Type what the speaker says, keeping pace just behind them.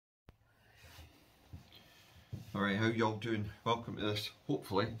Alright, how y'all doing? Welcome to this,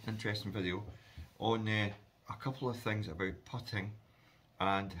 hopefully, interesting video on a couple of things about putting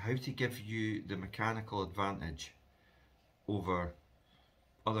and how to give you the mechanical advantage over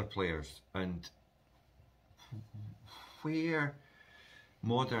other players, and where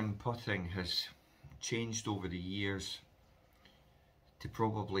modern putting has changed over the years to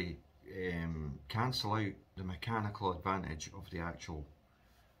probably cancel out the mechanical advantage of the actual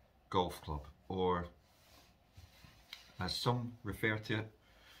golf club, or as some refer to it,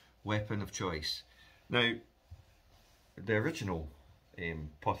 weapon of choice. Now, the original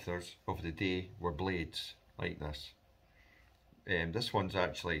putters of the day were blades like this. This one's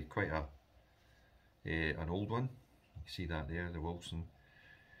actually quite an old one. You can see that there, the Wilson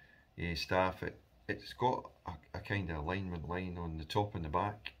staff. It's got a kind of alignment line on the top and the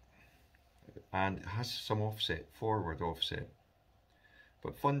back, and it has some offset, forward offset.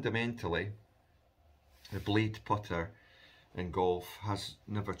 But fundamentally, the blade putter in golf has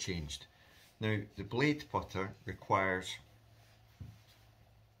never changed. Now, the blade putter requires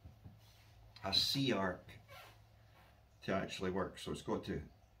a C arc to actually work, so it's got to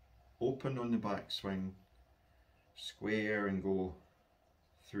open on the backswing, square and go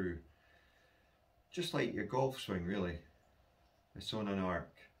through, just like your golf swing really. It's on an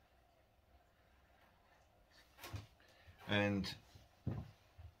arc, and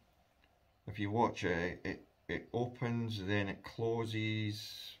if you watch it opens, then it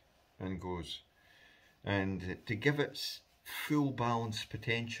closes and goes. And to give its full balance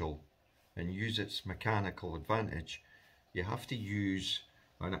potential and use its mechanical advantage, you have to use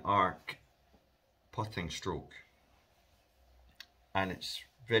an arc putting stroke, and it's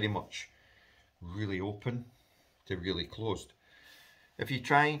very much really open to really closed. If you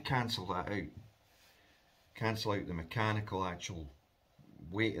try and cancel that out, cancel out the mechanical actual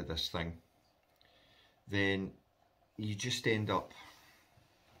weight of this thing, then you just end up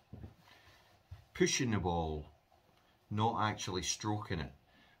pushing the ball, not actually stroking it,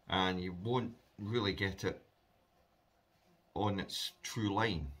 and you won't really get it on its true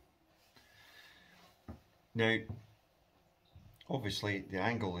line. Now, obviously the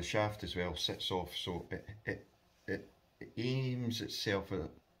angle of the shaft as well sits off, so it aims itself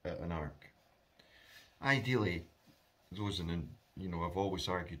at an arc. Ideally, I've always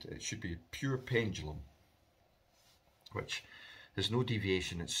argued it should be a pure pendulum, which there's no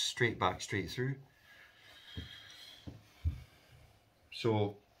deviation, it's straight back, straight through.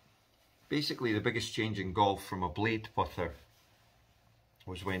 So basically the biggest change in golf from a blade putter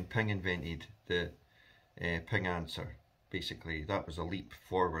was when Ping invented the Ping answer. Basically that was a leap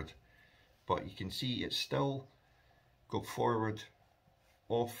forward, but you can see it's still got forward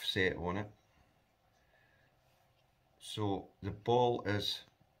offset on it, so the ball is,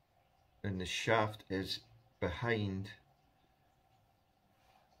 and the shaft is behind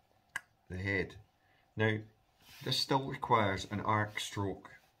the head. Now, this still requires an arc stroke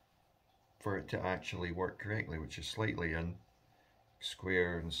for it to actually work correctly, which is slightly in,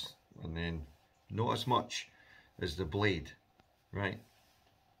 square, and then not as much as the blade, right?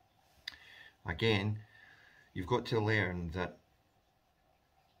 Again, you've got to learn that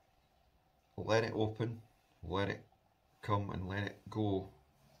let it open, let it come, and let it go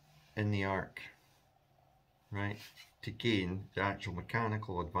in the arc, right, to gain the actual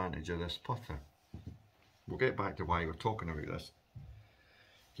mechanical advantage of this putter. We'll get back to why we're talking about this.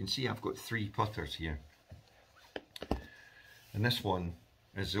 You can see I've got 3 putters here, and this one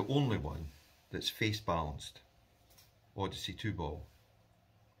is the only one that's face balanced, Odyssey 2 ball,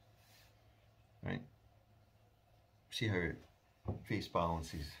 right? See how it face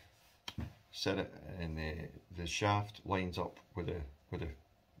balances, set it, and the shaft lines up with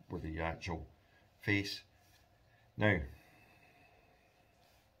the actual face. Now,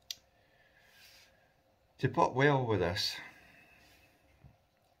 to putt well with this,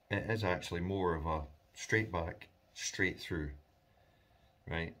 it is actually more of a straight back, straight through,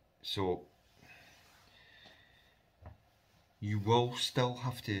 right? So you will still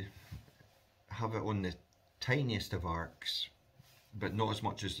have to have it on the tiniest of arcs, but not as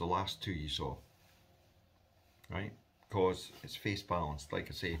much as the last 2 you saw, right? Because it's face balanced. Like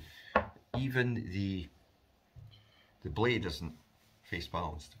I say, even the blade isn't face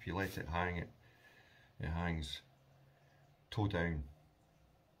balanced. If you let it hang, it hangs toe down.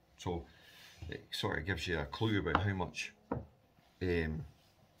 So it sort of gives you a clue about how much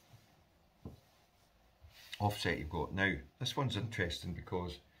offset you've got. Now, this one's interesting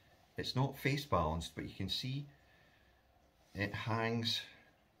because it's not face balanced, but you can see it hangs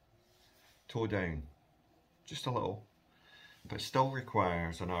toe down, just a little, but still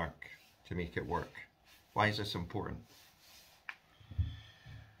requires an arc to make it work. Why is this important?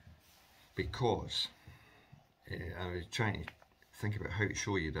 Because I was trying to think about how to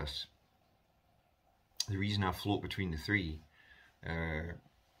show you this. The reason I float between the three,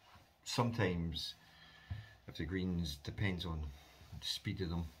 sometimes if the greens, depends on the speed of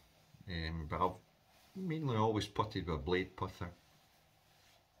them, but I've mainly always putted with a blade putter,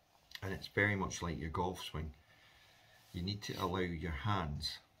 and it's very much like your golf swing. You need to allow your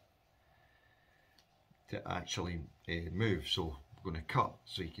hands to actually move. So I'm going to cut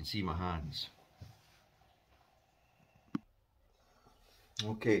so you can see my hands.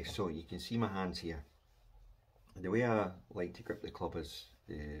 Okay, so you can see my hands here. The way I like to grip the club is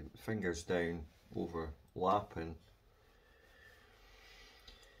fingers down, overlapping.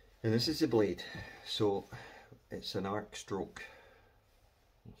 And this is the blade, so it's an arc stroke.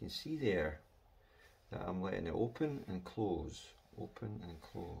 You can see there that I'm letting it open and close, open and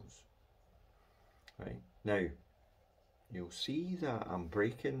close. Right, now you'll see that I'm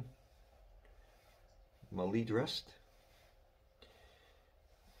breaking my lead wrist,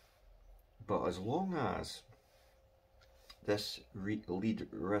 but as long as this lead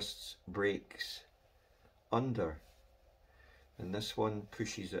wrist breaks under and this one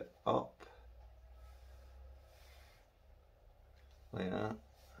pushes it up like that,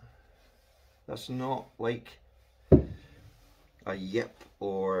 that's not like a yip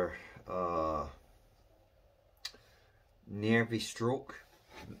or a nervy stroke.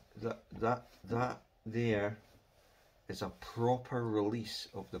 That there is a proper release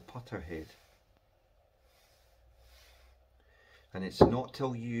of the putter head. And it's not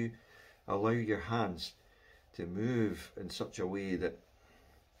till you allow your hands to move in such a way that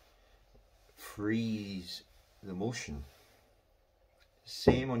frees the motion.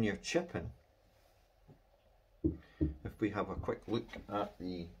 Same on your chipping. If we have a quick look at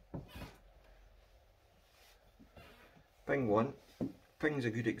the Ping one, Ping's a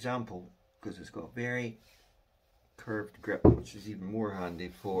good example because it's got a very curved grip, which is even more handy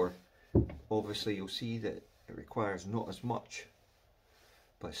for, obviously you'll see that it requires not as much,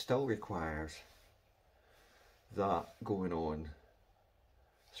 but still requires that going on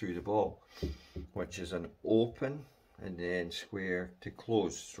through the ball, which is an open and then square to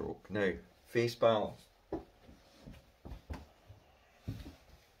close stroke. Now, face balance.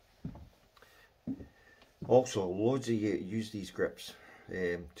 Also, loads of you use these grips.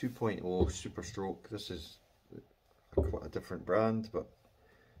 2.0 Super Stroke. This is quite a different brand, but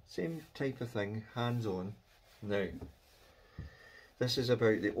same type of thing, hands on. Now, this is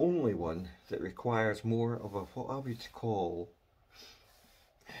about the only one that requires more of a, what I would call,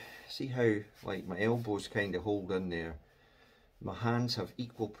 see how like my elbows kind of hold in there, my hands have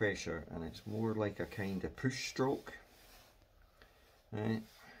equal pressure and it's more like a kind of push stroke, right?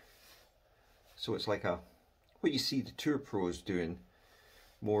 So it's like a, what you see the tour pros doing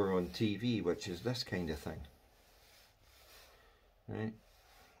more on TV, which is this kind of thing, right?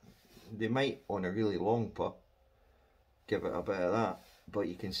 They might, on a really long putt, give it a bit of that, but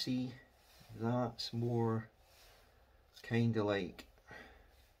you can see that's more kind of like,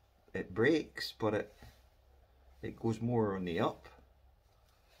 it breaks, but it goes more on the up,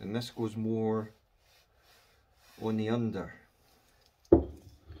 and this goes more on the under.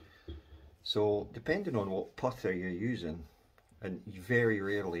 So depending on what putter you're using, and you very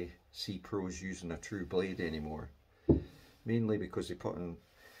rarely see pros using a true blade anymore, mainly because they put in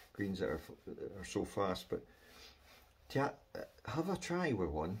greens that are so fast, but to have a try with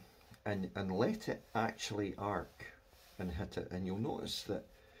one and let it actually arc and hit it, and you'll notice that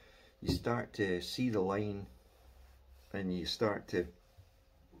you start to see the line and you start to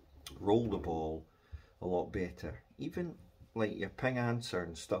roll the ball a lot better. Even like your ping answer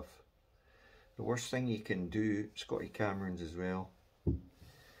and stuff. The worst thing you can do, Scotty Cameron's as well,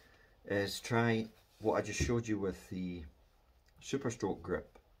 is try what I just showed you with the Super Stroke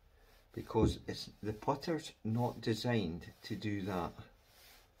grip, because the putter's not designed to do that.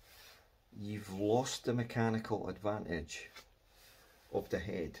 You've lost the mechanical advantage of the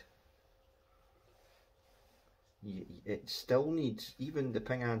head. It still needs, even the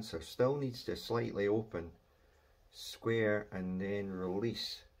ping answer still needs to slightly open, square and then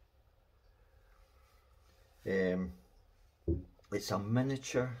release. It's a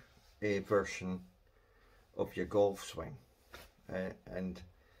miniature version of your golf swing, and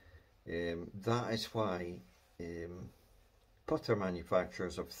that is why putter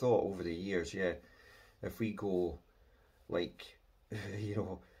manufacturers have thought over the years, yeah, if we go like, you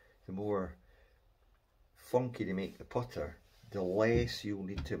know, the more funky they make the putter, the less you'll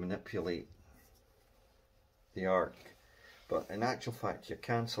need to manipulate the arc. But in actual fact, you're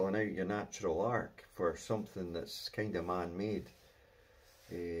cancelling out your natural arc for something that's kind of man-made,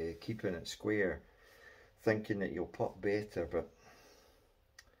 keeping it square, thinking that you'll putt better. But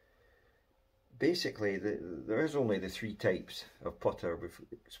basically, there is only the three types of putter. We've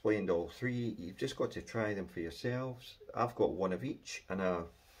explained all three. You've just got to try them for yourselves. I've got one of each, and I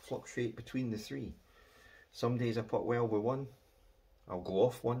fluctuate between the three. Some days I putt well with one, I'll go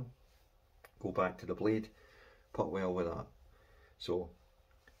off one, go back to the blade, putt well with that. So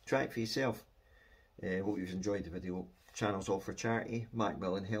try it for yourself. Hope you've enjoyed the video. Channel's all for charity.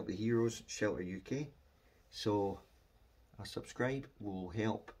 Macmillan Help the Heroes, Shelter UK. So a subscribe will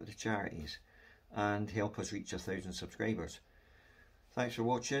help the charities and help us reach 1,000 subscribers. Thanks for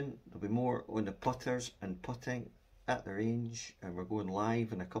watching. There'll be more on the putters and putting at the range, and we're going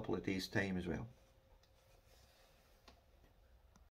live in a couple of days' time as well.